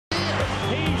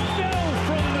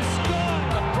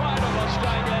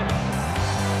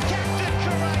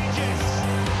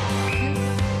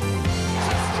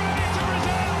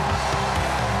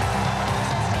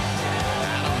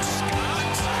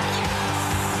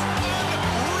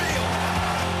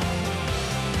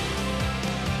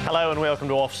Hello and welcome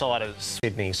to Offsiders,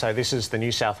 Sydney. So this is the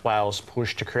New South Wales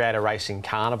push to create a racing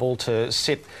carnival to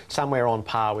sit somewhere on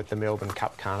par with the Melbourne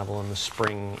Cup Carnival in the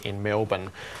spring in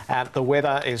Melbourne. The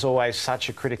weather is always such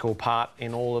a critical part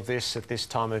in all of this at this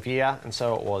time of year, and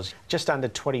so it was. Just under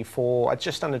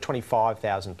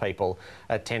 25,000 people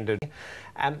attended.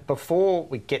 And before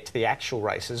we get to the actual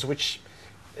races, which,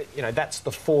 you know, that's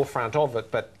the forefront of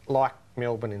it, but like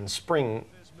Melbourne in spring,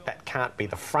 that can't be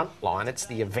the front line, it's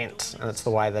the event, and it's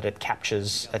the way that it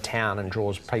captures a town and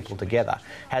draws people together.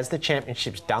 Has the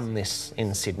Championships done this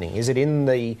in Sydney? Is it in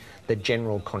the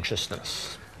general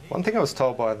consciousness? One thing I was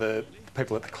told by the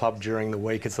people at the club during the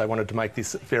week is they wanted to make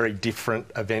this a very different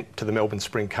event to the Melbourne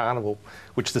Spring Carnival,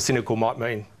 which the cynical might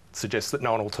mean suggests that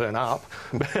no one will turn up,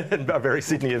 a very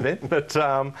Sydney event, but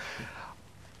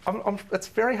it's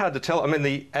very hard to tell. I mean,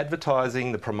 the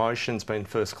advertising, the promotion's been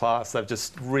first class. They've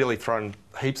just really thrown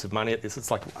heaps of money at this.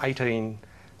 It's like $18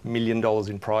 million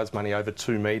in prize money over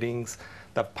 2 meetings.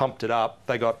 They've pumped it up.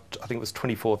 They got, I think it was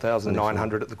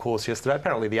 24,900 at the course yesterday.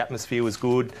 Apparently the atmosphere was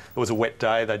good. It was a wet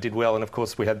day. They did well. And of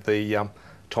course we had the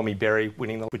Tommy Berry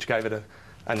winning, which gave it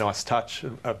a nice touch,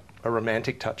 a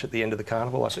romantic touch at the end of the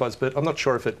carnival, I suppose. But I'm not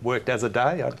sure if it worked as a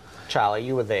day. Charlie,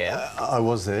 you were there. I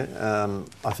was there.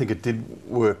 I think it did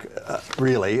work,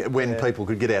 really, when people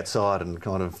could get outside and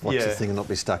kind of watch the thing and not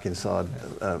be stuck inside,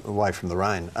 away from the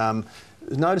rain. It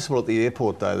was noticeable at the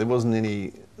airport, though. There was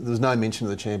no mention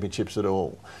of the Championships at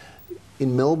all.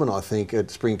 In Melbourne, I think,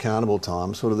 at Spring Carnival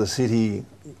time, sort of the city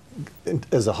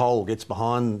as a whole gets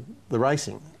behind the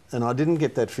racing. And I didn't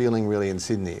get that feeling really in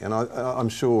Sydney. And I'm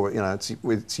sure, you know,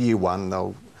 it's year one,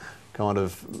 they'll kind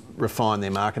of refine their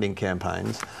marketing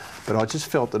campaigns. But I just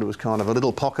felt that it was kind of a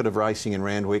little pocket of racing in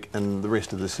Randwick and the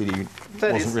rest of the city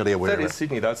wasn't really aware of it. That is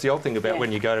Sydney, though. It's the old thing about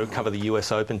when you go to cover the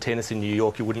US Open tennis in New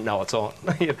York, you wouldn't know it's on.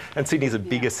 And Sydney's a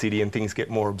bigger city and things get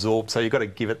more absorbed, so you've got to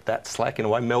give it that slack in a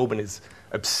way. Melbourne is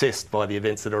obsessed by the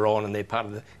events that are on and they're part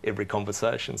of every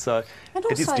conversation, so and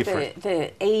it is different. Also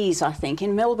the ease, I think.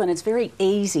 In Melbourne it's very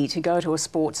easy to go to a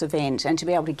sports event and to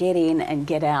be able to get in and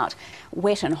get out.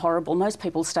 Wet and horrible, most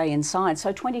people stay inside,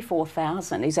 so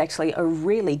 24,000 is actually a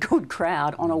really good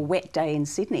crowd on a wet day in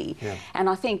Sydney. And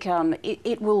I think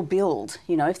it will build,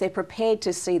 you know, if they're prepared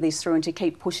to see this through and to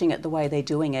keep pushing it the way they're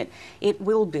doing it, it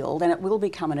will build and it will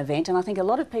become an event. And I think a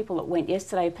lot of people that went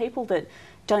yesterday, people that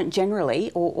don't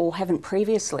generally or haven't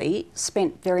previously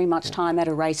spent very much time at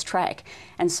a racetrack,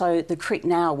 and so the trick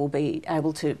now will be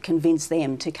able to convince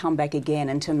them to come back again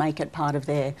and to make it part of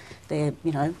their you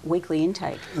know, weekly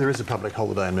intake. There is a public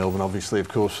holiday in Melbourne, obviously, of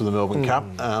course, for the Melbourne Cup,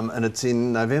 and it's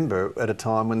in November at a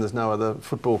time when there's no other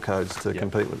football codes to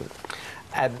compete with it.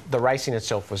 And the racing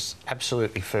itself was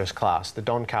absolutely first class. The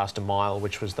Doncaster Mile,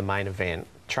 which was the main event,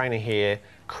 trainer here,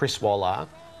 Chris Waller,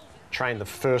 trained the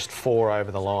first 4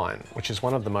 over the line, which is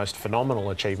one of the most phenomenal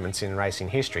achievements in racing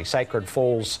history. Sacred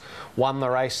Falls won the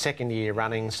race, 2nd year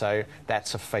running, so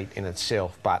that's a feat in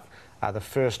itself. But the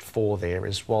first 4 there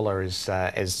is Waller is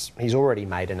he's already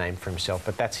made a name for himself,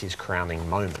 but that's his crowning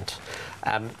moment.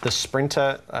 The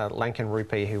sprinter, Lankan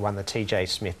Rupee, who won the TJ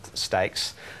Smith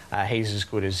Stakes, he's as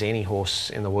good as any horse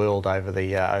in the world over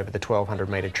the 1,200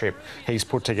 metre trip. He's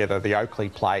put together the Oakley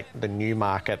Plate, the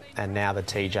Newmarket, and now the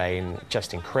TJ in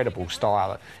just incredible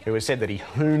style. It was said that he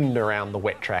hooned around the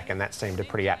wet track, and that seemed a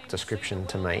pretty apt description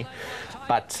to me.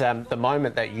 But the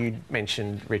moment that you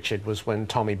mentioned, Richard, was when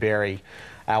Tommy Berry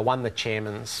won the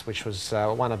Chairman's, which was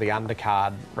one of the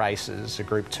undercard races, a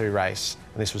Group 2 race.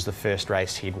 And this was the first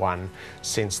race he'd won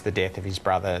since the death of his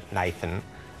brother Nathan.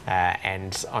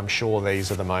 And I'm sure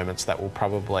these are the moments that will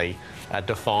probably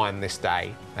define this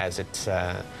day as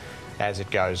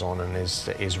it goes on and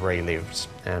is relived.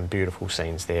 Beautiful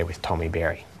scenes there with Tommy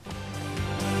Berry.